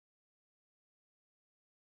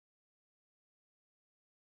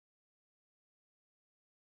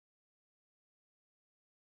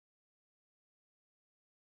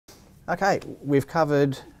Okay, we've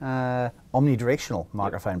covered omnidirectional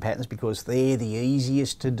microphone patterns because they're the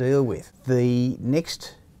easiest to deal with. The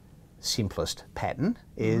next simplest pattern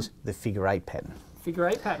is the Fig.8 pattern.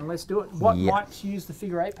 Fig.8 pattern, let's do it. What mics use the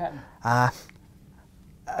Fig.8 pattern?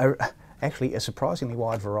 Actually, a surprisingly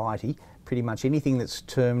wide variety. Pretty much anything that's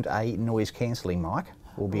termed a noise cancelling mic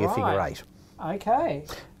will be a Fig.8. Okay.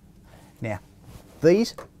 Now,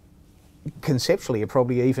 these conceptually are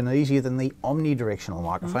probably even easier than the omnidirectional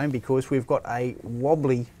microphone because we've got a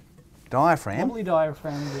wobbly diaphragm. Wobbly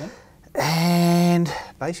diaphragm again. And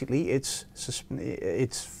basically it's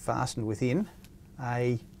fastened within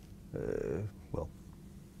a, well,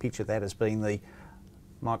 picture that as being the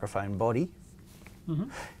microphone body.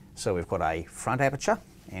 So we've got a front aperture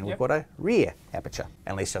and we've got a rear aperture.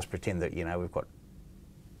 And let's just pretend that, you know, we've got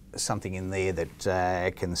something in there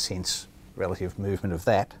that can sense relative movement of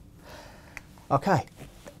that. Okay,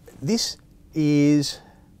 this is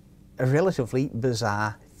a relatively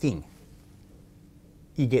bizarre thing.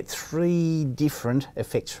 You get three different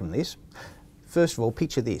effects from this. First of all,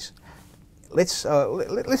 picture this. Let's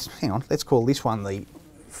hang on. Let's call this one the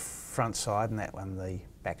front side and that one the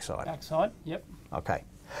back side. Back side, yep. Okay.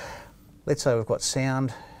 Let's say we've got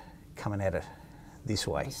sound coming at it this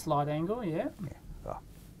way. A slight angle, yeah.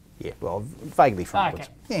 Yeah, well, vaguely frontwards. Okay,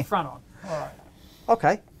 yeah. front on, all right.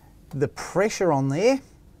 Okay, the pressure on there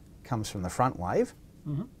comes from the front wave,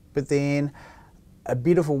 but then a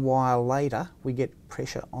bit of a while later we get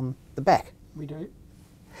pressure on the back. We do.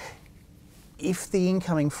 If the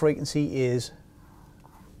incoming frequency is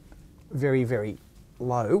very, very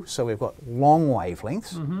low, so we've got long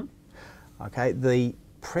wavelengths, okay, the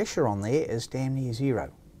pressure on there is damn near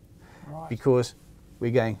zero. Right. Because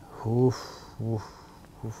we're going whoof, whoof,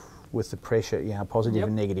 whoof, with the pressure, you know, positive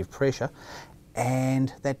and negative pressure,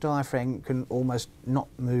 and that diaphragm can almost not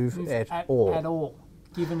move at all. At all,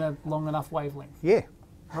 given a long enough wavelength. Yeah.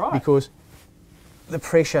 Right. Because the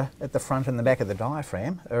pressure at the front and the back of the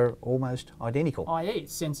diaphragm are almost identical. i.e.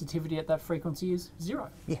 sensitivity at that frequency is zero.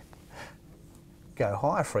 Yeah. Go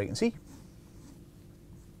higher frequency.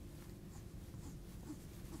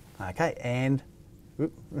 Okay, and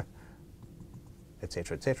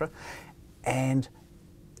etc., etc. And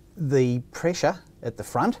the pressure at the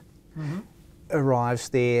front arrives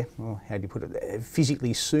there, well, how do you put it,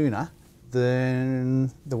 physically sooner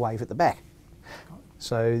than the wave at the back.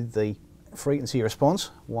 So the frequency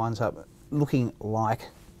response winds up looking like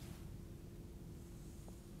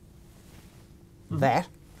that.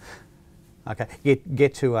 Okay,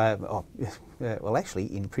 get to, well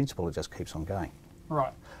actually in principle it just keeps on going.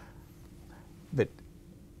 Right. But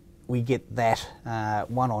we get that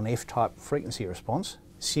 1 on F type frequency response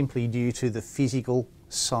simply due to the physical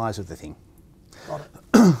size of the thing. Got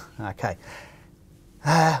it. Okay.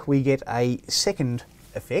 We get a second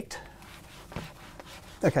effect.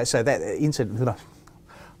 Okay, so that incident.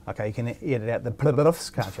 Okay, you can edit out the bluffs,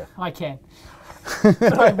 can't you? I can.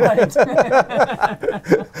 But I won't.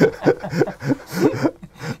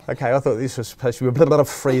 Okay, I thought this was supposed to be a bluff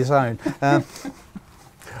free zone.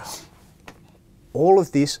 All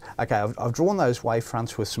of this, okay, I've drawn those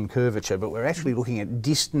wavefronts with some curvature, but we're actually looking at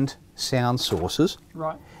distant sound sources,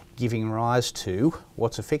 right, giving rise to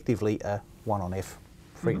what's effectively a 1 on F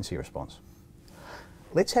frequency response.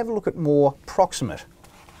 Let's have a look at more proximate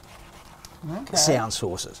sound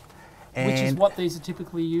sources. And which is what these are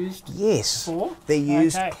typically used for? They're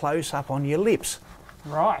used close up on your lips.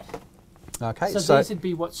 Right. Okay, so these would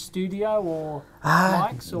be what, studio or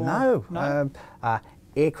mics? Or, no,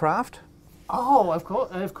 aircraft. Oh, of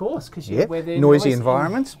course, because where they're noisy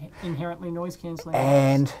environments, inherently noise cancelling,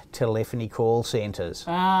 and telephony call centres.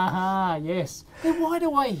 Yes. Then why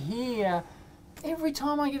do I hear every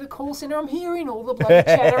time I get a call centre? I'm hearing all the bloody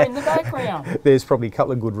chatter in the background. There's probably a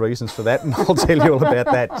couple of good reasons for that, and I'll tell you all about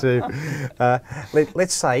that too.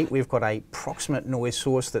 Let's say we've got a proximate noise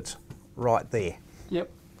source that's right there. Yep.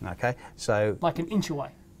 Okay, so like an inch away.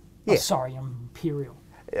 Yeah. Oh, sorry, I'm imperial.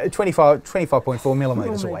 25.4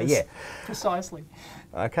 millimetres away, yeah. Precisely.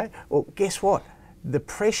 Okay, well, guess what? The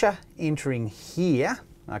pressure entering here,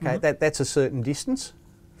 okay, that's a certain distance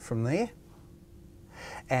from there,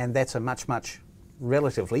 and that's a much, much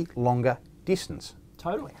relatively longer distance.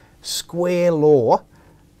 Totally. Square law,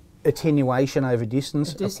 attenuation over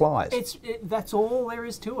distance applies. That's all there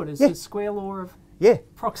is to it, is the square law of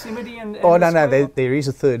proximity and oh, no, there is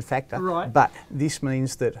a third factor. Right. But this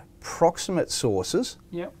means that proximate sources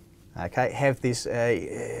okay, have this,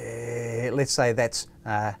 let's say that's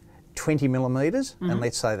 20 millimetres, and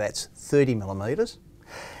let's say that's 30 millimetres.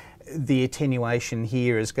 The attenuation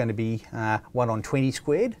here is going to be 1 on 20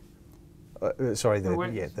 squared. Sorry,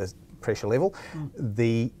 the pressure level.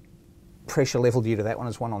 The pressure level due to that one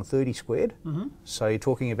is 1 on 30 squared. So you're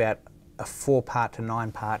talking about a 4-part to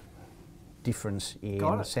 9-part difference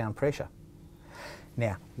in sound pressure.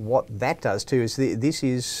 Now, what that does too is this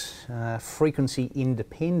is frequency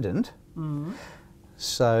independent.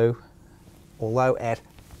 So, although at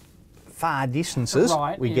far distances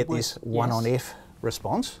we get this 1 on F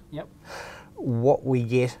response, what we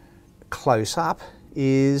get close up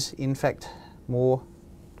is in fact more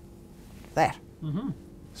that.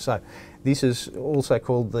 So this is also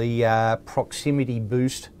called the proximity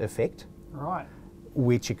boost effect,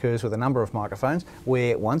 which occurs with a number of microphones,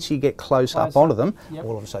 where once you get close up onto them,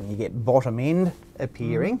 all of a sudden you get bottom end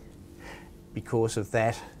appearing because of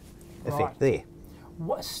that effect there.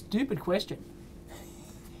 What a stupid question.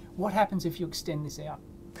 What happens if you extend this out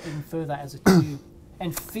even further as a tube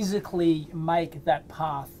and physically make that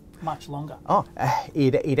path much longer? Oh,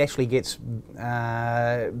 it actually gets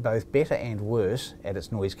both better and worse at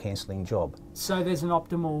its noise cancelling job. So there's an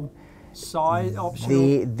optimal size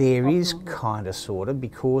option? There is kind of, sort of,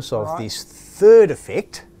 because of this third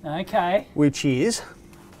effect. Okay. Which is,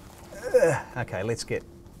 okay, let's get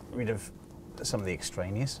rid of some of the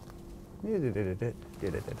extraneous.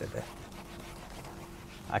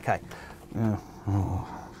 Okay.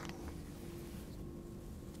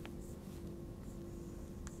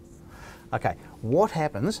 Okay, what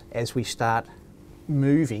happens as we start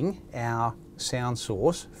moving our sound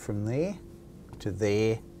source from there to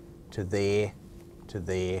there to there to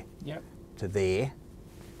there to there,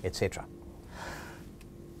 etc.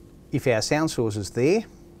 If our sound source is there,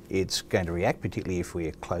 it's going to react, particularly if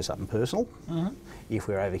we're close up and personal. If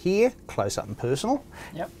we're over here, close up and personal,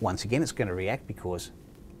 once again it's going to react because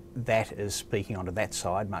that is speaking onto that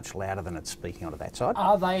side much louder than it's speaking onto that side.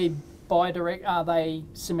 Are they bidirect? Are they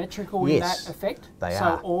symmetrical in that effect? They so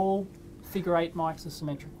are. All figure-8 mics are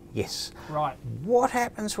symmetrical? Yes. Right. What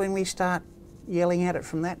happens when we start yelling at it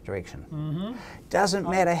from that direction? Doesn't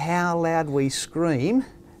matter how loud we scream,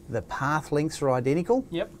 the path lengths are identical.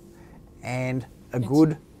 And a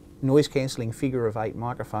good noise cancelling figure-of-8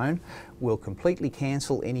 microphone will completely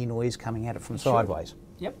cancel any noise coming at it from sideways.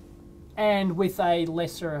 And with a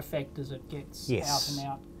lesser effect as it gets out and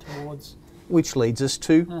out towards... Which leads us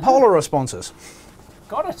to polar responses.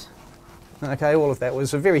 Got it. Okay, all of that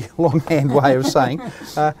was a very longhand way of saying.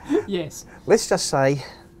 Yes. Let's just say,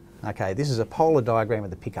 okay, this is a polar diagram of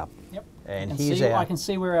the pickup. And here's I can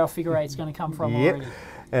see where our figure-8's going to come from already.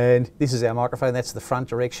 And this is our microphone. That's the front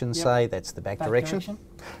direction, say. That's the back direction.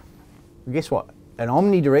 Guess what? An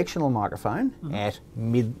omnidirectional microphone at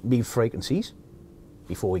mid frequencies,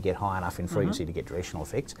 before we get high enough in frequency to get directional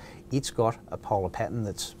effects, it's got a polar pattern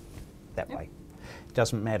that's that way. It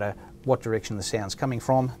doesn't matter what direction the sound's coming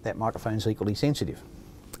from, that microphone's equally sensitive.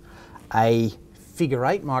 A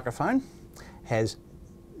figure-8 microphone has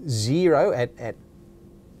 0 at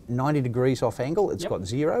 90 degrees off angle, it's got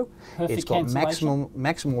 0. It's got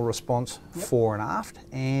maximal response fore and aft,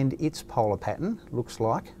 and its polar pattern looks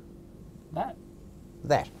like that.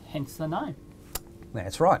 Hence the name.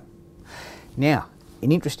 That's right. Now,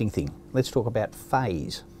 an interesting thing, let's talk about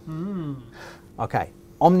phase. Okay,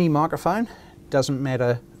 omni microphone, doesn't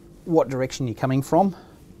matter what direction you're coming from,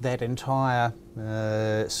 that entire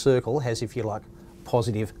circle has, if you like,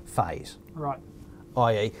 positive phase.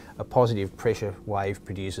 I.e. a positive pressure wave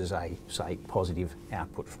produces a, say, positive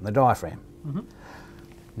output from the diaphragm.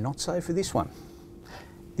 Not so for this one.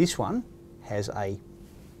 This one has a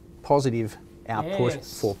positive output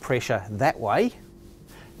for pressure that way,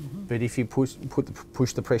 but if you push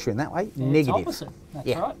the pressure in that way, negative. It's opposite.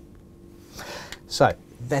 That's right. So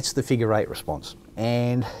that's the figure-8 response.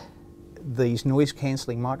 And these noise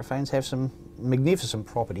cancelling microphones have some magnificent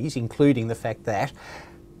properties, including the fact that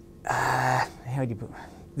how do you put,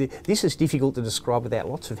 this is difficult to describe without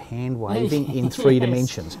lots of hand waving in 3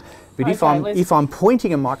 dimensions. But if I'm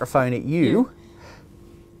pointing a microphone at you,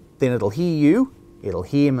 then it'll hear you, it'll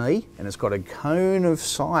hear me, and it's got a cone of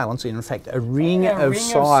silence, in fact a ring of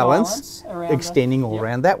silence extending all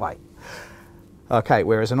around that way. Okay,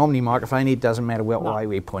 whereas an omni microphone, it doesn't matter what way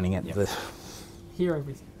we're pointing at. Hear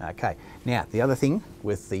everything. Okay, now the other thing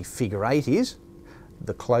with the figure-8 is,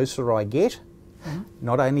 the closer I get,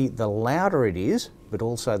 not only the louder it is, but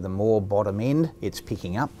also the more bottom end it's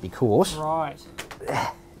picking up, because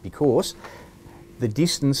the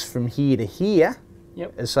distance from here to here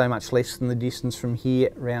is so much less than the distance from here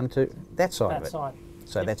round to that side of it.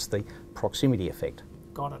 So that's the proximity effect.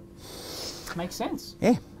 Got it. Makes sense.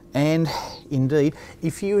 Yeah, and indeed,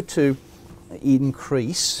 if you were to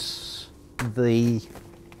increase the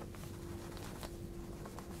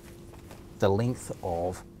length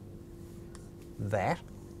of that,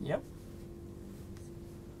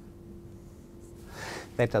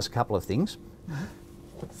 that does a couple of things.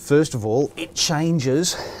 First of all, it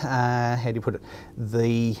changes, how do you put it,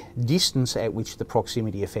 the distance at which the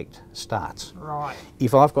proximity effect starts. Right.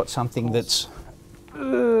 If I've got something that's,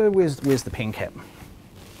 where's the pen cap?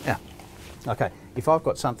 Yeah, okay. If I've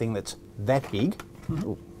got something that's that big,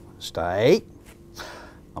 ooh, stay,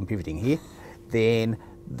 I'm pivoting here, then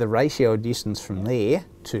the ratio of distance from there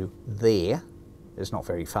to there is not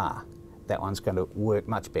very far. That one's going to work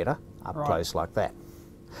much better up close like that.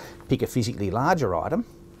 Pick a physically larger item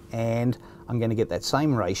and I'm going to get that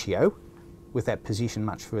same ratio with that position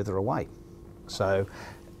much further away. So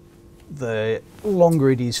the longer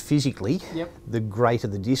it is physically, the greater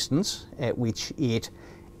the distance at which it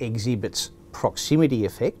exhibits proximity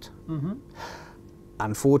effect.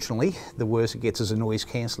 Unfortunately, the worse it gets as a noise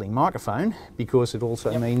cancelling microphone, because it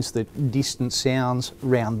also means that distant sounds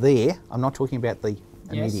round there, I'm not talking about the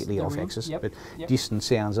immediately off axis, but distant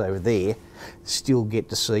sounds over there still get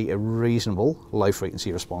to see a reasonable low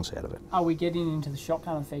frequency response out of it. Are we getting into the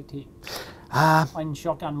shotgun effect here? In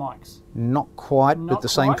shotgun mics? Not quite, but the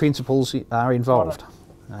same principles are involved.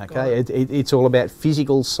 Okay, it's all about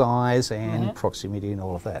physical size and proximity and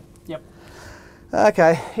all of that. Yep.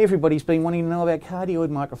 Okay, everybody's been wanting to know about cardioid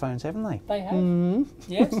microphones, haven't they? They have.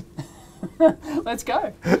 Yes. Let's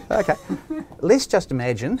go. Okay, let's just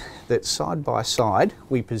imagine that side by side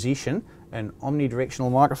we position an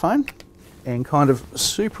omnidirectional microphone and kind of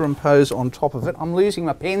superimpose on top of it. I'm losing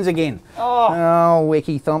my pens again. Oh,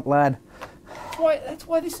 Wiki thump lad. That's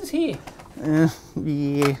why this is here.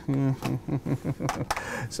 Yeah.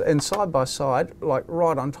 So, and side by side, like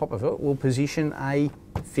right on top of it, we'll position a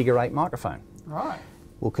figure-8 microphone. Right.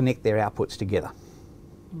 We'll connect their outputs together.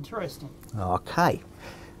 Interesting. Okay.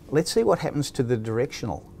 Let's see what happens to the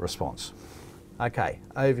directional response. Okay,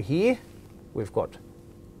 over here we've got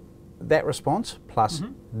that response plus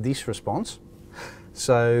this response.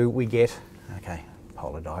 So we get, okay,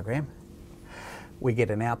 polar diagram. We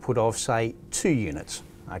get an output of, say, 2 units,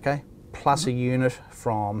 okay? Plus a unit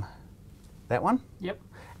from that one. Yep.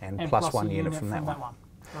 And plus 1 unit from that one.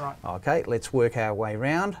 Right. Okay, let's work our way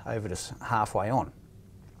round over to halfway on.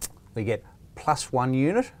 We get plus 1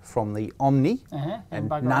 unit from the Omni and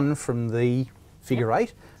none from the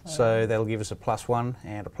figure-8, so that'll give us a plus 1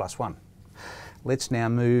 and a plus 1. Let's now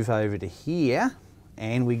move over to here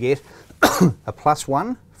and we get a plus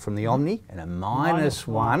 1 from the Omni and a minus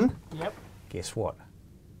 1. Yep. Guess what?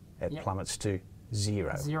 It plummets to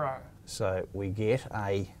 0. 0. So we get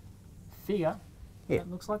a figure that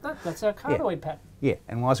looks like that. That's our cardioid pattern. Yeah,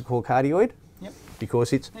 and why is it called cardioid? Yep.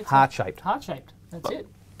 Because it's heart-shaped. Heart-shaped, that's it.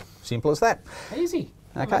 Simple as that. Easy.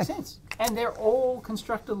 That Okay. makes sense. And they're all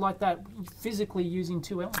constructed like that, physically using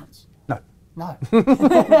 2 elements. No. No.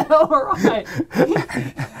 All right.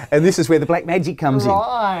 And this is where the black magic comes in.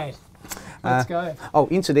 Right. Let's go. Oh,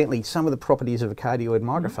 incidentally, some of the properties of a cardioid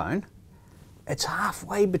microphone, it's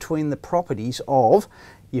halfway between the properties of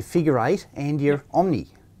your figure-8 and your Omni.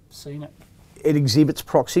 Seen it. It exhibits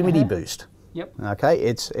proximity boost. Yep. Okay,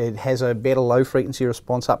 it has a better low frequency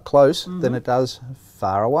response up close than it does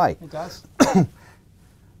far away. It does.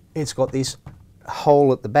 It's got this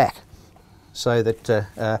hole at the back, so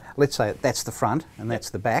that let's say that's the front and that's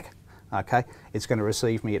the back. Okay, it's going to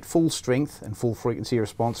receive me at full strength and full frequency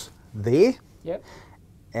response there. Yep.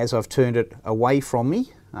 As I've turned it away from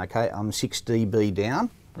me, okay, I'm 6 dB down.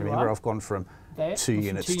 Remember, Right. I've gone from There, 2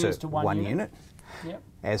 units to 1 unit. Yep.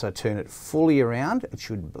 As I turn it fully around, it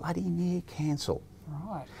should bloody near cancel.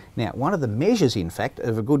 Right. Now, one of the measures, in fact,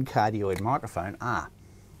 of a good cardioid microphone are,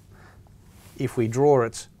 if we draw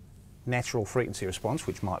its natural frequency response,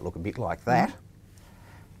 which might look a bit like that,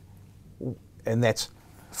 and that's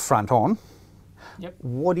front on, Yep.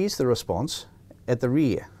 what is the response at the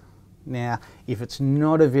rear? Now, if it's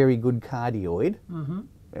not a very good cardioid,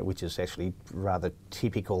 which is actually rather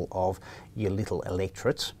typical of your little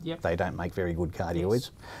electorates, Yep. they don't make very good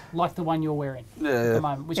cardioids. Like the one you're wearing at the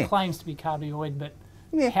moment, which claims to be cardioid, but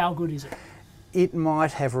how good is it? It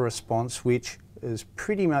might have a response which is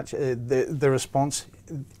pretty much the response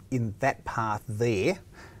in that path there.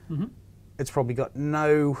 It's probably got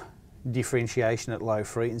no differentiation at low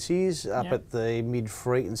frequencies. Up at the mid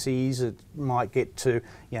frequencies, it might get to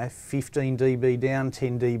 15 dB down,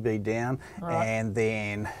 10 dB down, and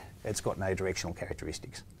then it's got no directional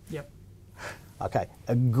characteristics. Yep. Okay,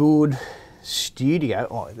 a good studio.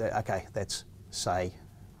 Okay, that's say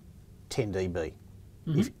 10 dB.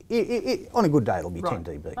 On a good day, it'll be 10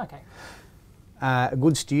 dB. Okay. A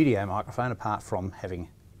good studio microphone, apart from having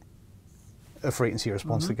a frequency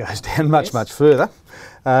response that goes down much further,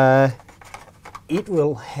 it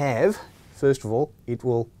will have, first of all, it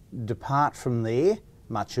will depart from there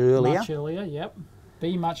much earlier. Much earlier, yep.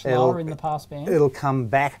 Be much lower in the pass band. It'll come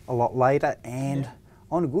back a lot later, and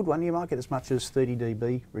on a good one you might get as much as 30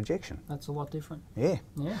 dB rejection. That's a lot different. Yeah.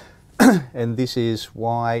 Yeah. And this is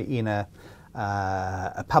why in a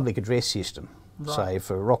public address system, say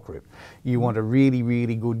for a rock group, you want a really,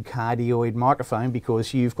 really good cardioid microphone,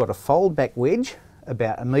 because you've got a foldback wedge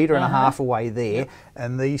about 1.5 meters away there,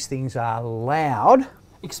 and these things are loud.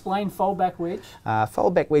 Explain foldback wedge.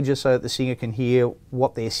 Foldback wedges so that the singer can hear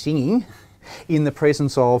what they're singing in the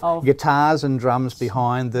presence of guitars and drums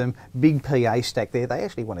behind them, big PA stack there. They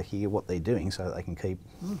actually want to hear what they're doing so that they can keep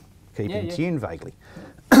in tune vaguely.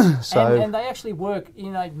 And they actually work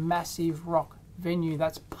in a massive rock venue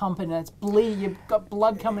that's pumping and it's bleed. You've got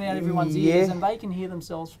blood coming out of everyone's ears, and they can hear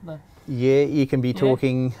themselves from the. Yeah, you can be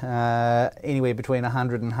talking anywhere between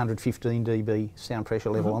 100 and 115 dB sound pressure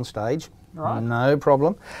level on stage. Right. No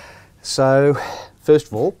problem. So, first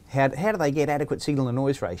of all, how do they get adequate signal to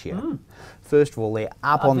noise ratio? First of all, they're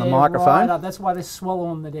up on the microphone. Right up. That's why they're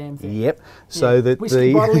swallowing the damn thing. Yep. So that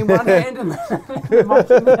whiskey bottle in one hand and the mic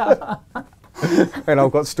in the other. And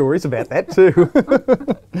I've got stories about that too.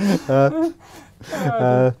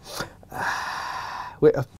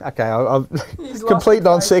 Okay, I've complete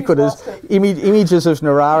non sequiturs. Images of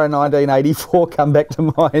Narara 1984 come back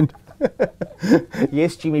to mind.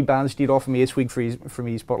 Yes, Jimmy Barnes did offer me a swig from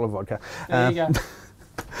his bottle of vodka. There you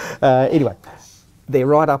go. Anyway, they're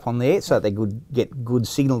right up on there, so they get good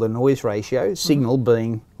signal to noise ratio. Signal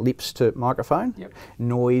being lips to microphone,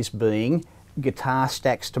 noise being guitar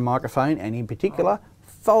stacks to microphone, and in particular,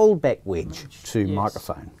 foldback wedge to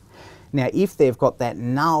microphone. Now, if they've got that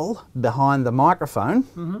null behind the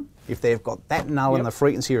microphone, if they've got that null in the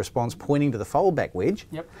frequency response pointing to the foldback wedge,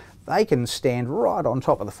 they can stand right on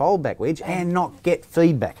top of the foldback wedge and not get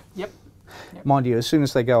feedback. Mind you, as soon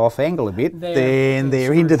as they go off angle a bit, then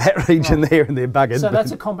they're into that region there and they're buggered. So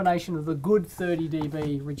that's a combination of the good 30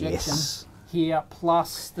 dB rejection here,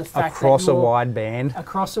 plus the fact across that a wide band.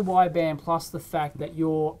 Across a wide band, plus the fact that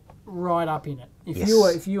you're right up in it.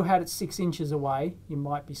 If you had it 6 inches away, you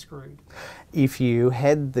might be screwed. If you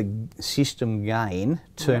had the system gain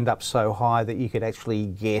turned up so high that you could actually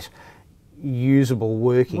get usable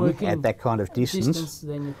working at that kind of distance,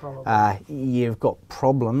 then you probably you've got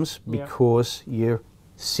problems because your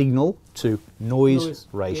signal to noise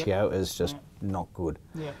ratio is just not good.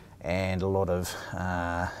 And a lot of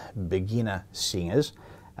beginner singers,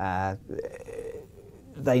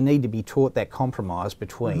 they need to be taught that compromise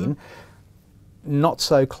between not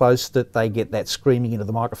so close that they get that screaming into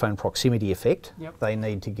the microphone proximity effect. They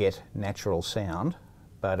need to get natural sound,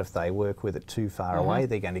 but if they work with it too far away,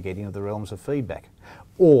 they're going to get into the realms of feedback.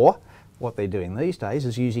 Or what they're doing these days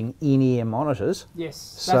is using in-ear monitors. Yes,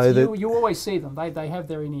 so that you always see them. They have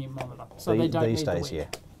their in-ear monitor, so they don't these need days. the wedge.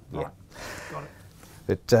 Yeah. Got it.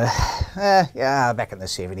 But back in the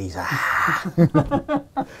 70s.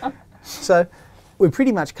 So we've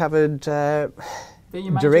pretty much covered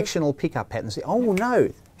directional pickup patterns. Oh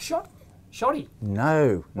no. Shoddy.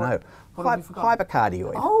 No.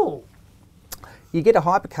 Hypercardioid. Oh. You get a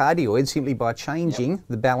hypercardioid simply by changing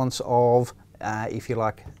the balance of, if you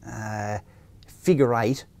like,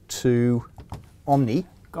 Fig.8 to Omni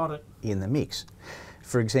in the mix.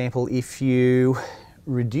 For example, if you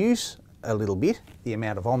reduce a little bit the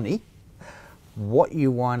amount of Omni, what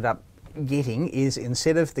you wind up getting is,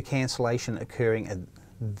 instead of the cancellation occurring at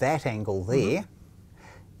that angle there,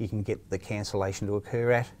 you can get the cancellation to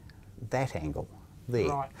occur at that angle there.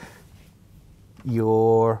 Right.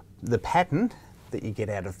 The pattern that you get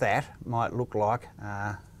out of that might look like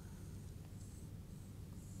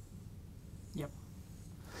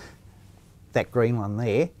that green one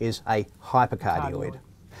there is a hypercardioid.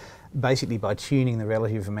 Basically, by tuning the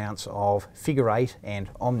relative amounts of Fig.8 and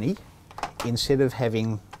Omni, instead of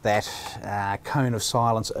having that cone of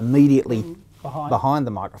silence immediately behind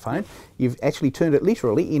the microphone, you've actually turned it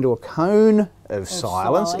literally into a cone of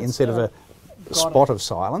silence instead of a spot of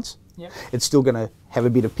silence. It's still going to have a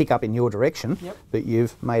bit of pickup in your direction, but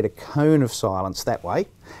you've made a cone of silence that way,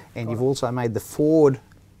 and you've also made the forward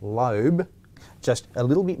lobe just a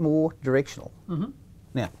little bit more directional.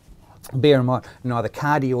 Now, bear in mind, neither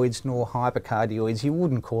cardioids nor hypercardioids, you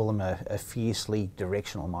wouldn't call them a fiercely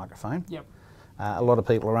directional microphone. A lot of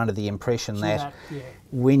people are under the impression that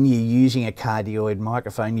when you're using a cardioid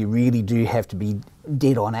microphone, you really do have to be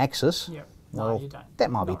dead on axis. Well, that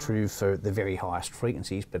might be true for the very highest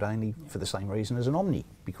frequencies, but only for the same reason as an Omni,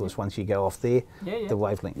 because once you go off there, the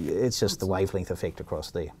wavelength, it's just the wavelength effect across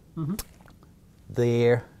there.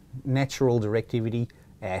 Their natural directivity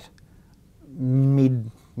at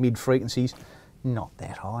mid frequencies, not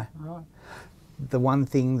that high. The one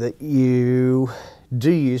thing that you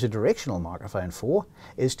do use a directional microphone for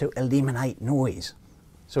is to eliminate noise.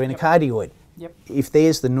 So in a cardioid, if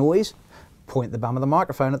there's the noise, point the bum of the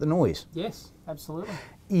microphone at the noise. Yes, absolutely.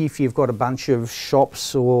 If you've got a bunch of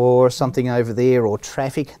shops or something over there, or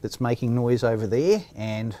traffic that's making noise over there,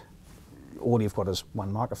 and all you've got is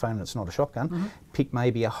one microphone and it's not a shotgun, pick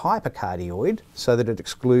maybe a hypercardioid so that it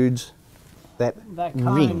excludes that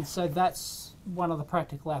cone. ring. So that's one of the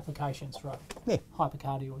practical applications, right? Yeah.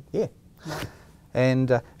 Hypercardioid. Yeah. Right.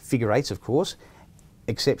 And figure-8s, of course,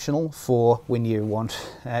 exceptional for when you want,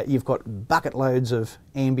 you've got bucket loads of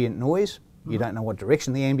ambient noise. You don't know what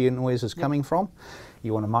direction the ambient noise is coming from.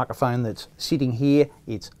 You want a microphone that's sitting here,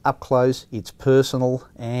 it's up close, it's personal,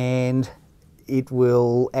 and it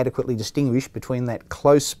will adequately distinguish between that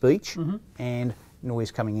close speech and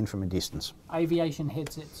noise coming in from a distance. Aviation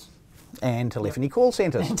headsets. And telephony call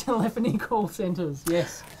centres. And telephony call centres,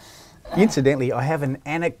 yes. Incidentally, I have an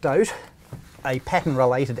anecdote, a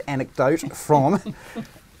pattern-related anecdote from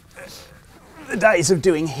the days of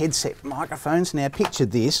doing headset microphones. Now picture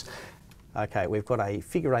this. Okay, we've got a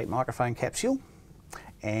figure-8 microphone capsule,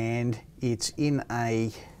 and it's in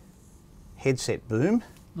a headset boom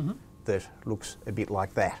that looks a bit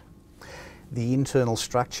like that. The internal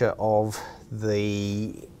structure of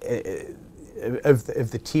the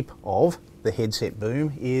tip of the headset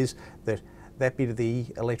boom is that bit of the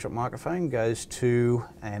electric microphone goes to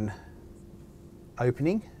an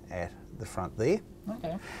opening at the front there,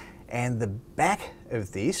 and the back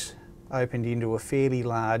of this opened into a fairly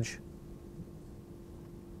large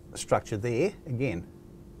structure there again,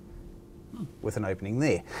 with an opening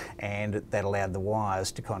there, and that allowed the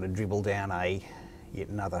wires to kind of dribble down yet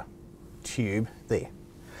another tube there.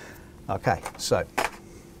 Okay, so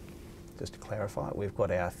just to clarify, we've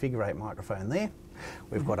got our figure-8 microphone there,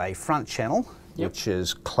 we've got a front channel which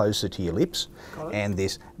is closer to your lips, and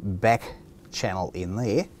this back channel in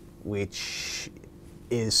there which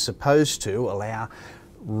is supposed to allow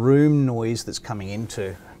room noise that's coming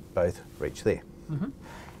into both reach there.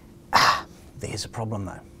 There's a problem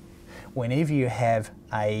though. Whenever you have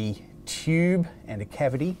a tube and a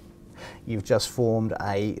cavity, you've just formed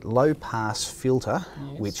a low pass filter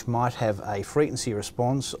which might have a frequency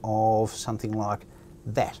response of something like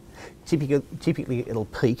that. Typically it'll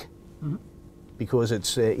peak because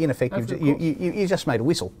it's ineffective. You just made a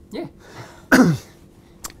whistle. Yeah.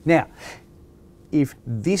 Now, if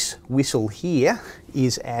this whistle here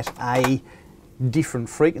is at a different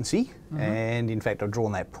frequency, and in fact I've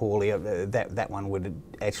drawn that poorly, that one would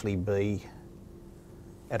actually be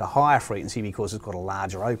at a higher frequency because it's got a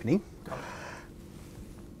larger opening.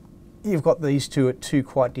 You've got these two at two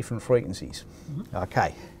quite different frequencies.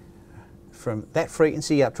 Okay, from that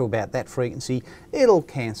frequency up to about that frequency, it'll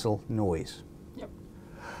cancel noise.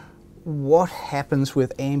 What happens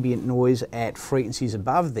with ambient noise at frequencies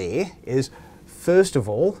above there is, first of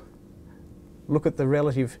all, look at the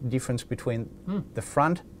relative difference between the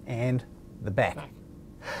front and the back.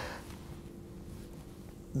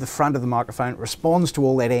 The front of the microphone responds to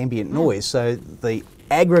all that ambient noise, so the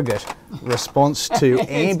aggregate response to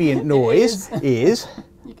ambient noise is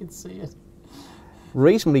you can see it.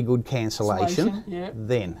 Reasonably good cancellation.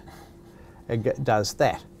 Then it does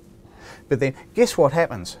that. But then guess what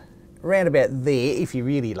happens? Around about there, if you're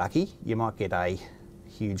really lucky, you might get a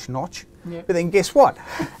huge notch. But then guess what?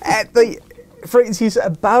 At the frequencies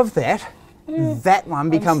above that, that one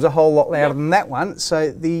becomes a whole lot louder than that one, so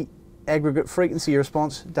the aggregate frequency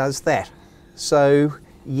response does that. So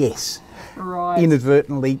yes,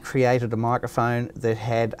 inadvertently created a microphone that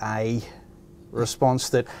had a response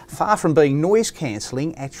that, far from being noise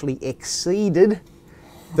cancelling, actually exceeded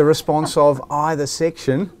the response of either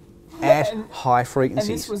section at high frequencies.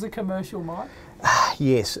 And this was a commercial mic?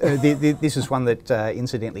 Yes, this is one that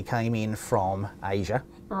incidentally came in from Asia.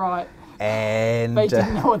 Right. And they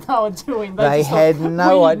didn't know what they were doing. They had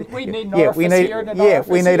no idea. We need an orifice here and an orifice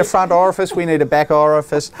we need a front orifice, we need a back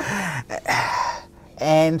orifice.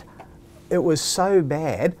 And it was so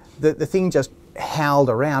bad that the thing just howled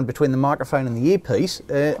around between the microphone and the earpiece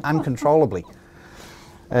uncontrollably.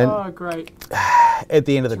 And great. At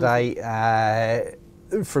the end of the day,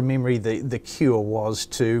 from memory, the cure was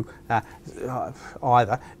to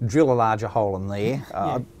either drill a larger hole in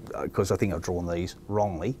there, because I think I've drawn these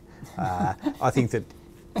wrongly. I think that,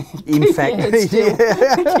 in fact,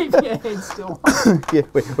 keep your head still.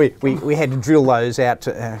 we had to drill those out.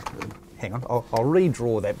 Hang on, I'll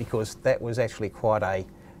redraw that because that was actually quite a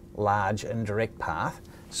large and direct path.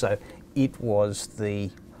 So it was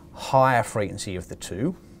the higher frequency of the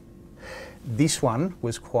two. This one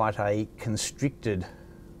was quite a constricted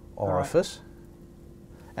orifice,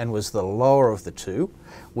 and was the lower of the two.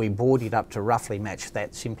 We bored it up to roughly match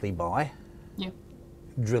that simply by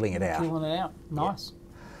drilling it out. Drilling it out. Nice.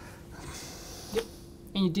 Yep.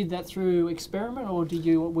 And you did that through experiment, or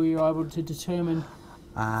were you able to determine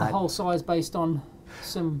the hole size based on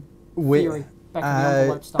some theory, back of the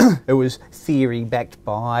envelope stuff? It was theory backed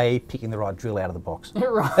by picking the right drill out of the box.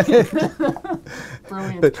 Right.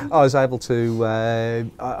 Brilliant. But I was able to,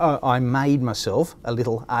 I made myself a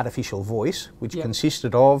little artificial voice, which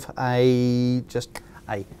consisted of just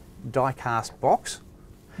a die-cast box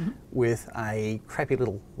with a crappy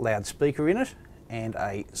little loudspeaker in it and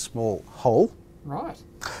a small hole. Right.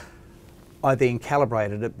 I then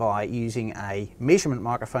calibrated it by using a measurement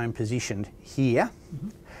microphone positioned here.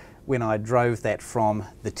 When I drove that from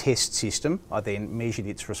the test system, I then measured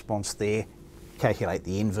its response there, calculate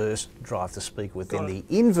the inverse, drive the speaker within the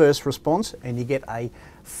inverse response, and you get a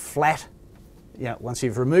flat, once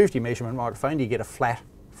you've removed your measurement microphone, you get a flat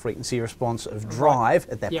frequency response of drive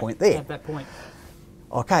at that point there. At that point.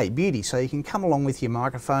 Okay, beauty. So you can come along with your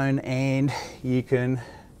microphone and you can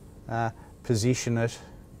position it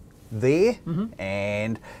there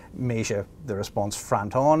and measure the response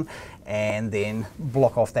front on, and then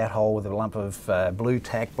block off that hole with a lump of blue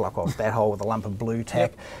tack, block off that hole with a lump of blue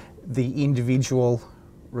tack. The individual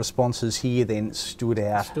responses here then stood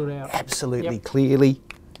out absolutely clearly.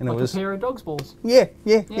 And like it was a pair of dog's balls. Yeah.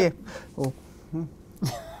 Well,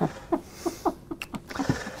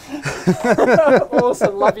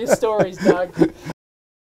 Awesome, love your stories, Doug.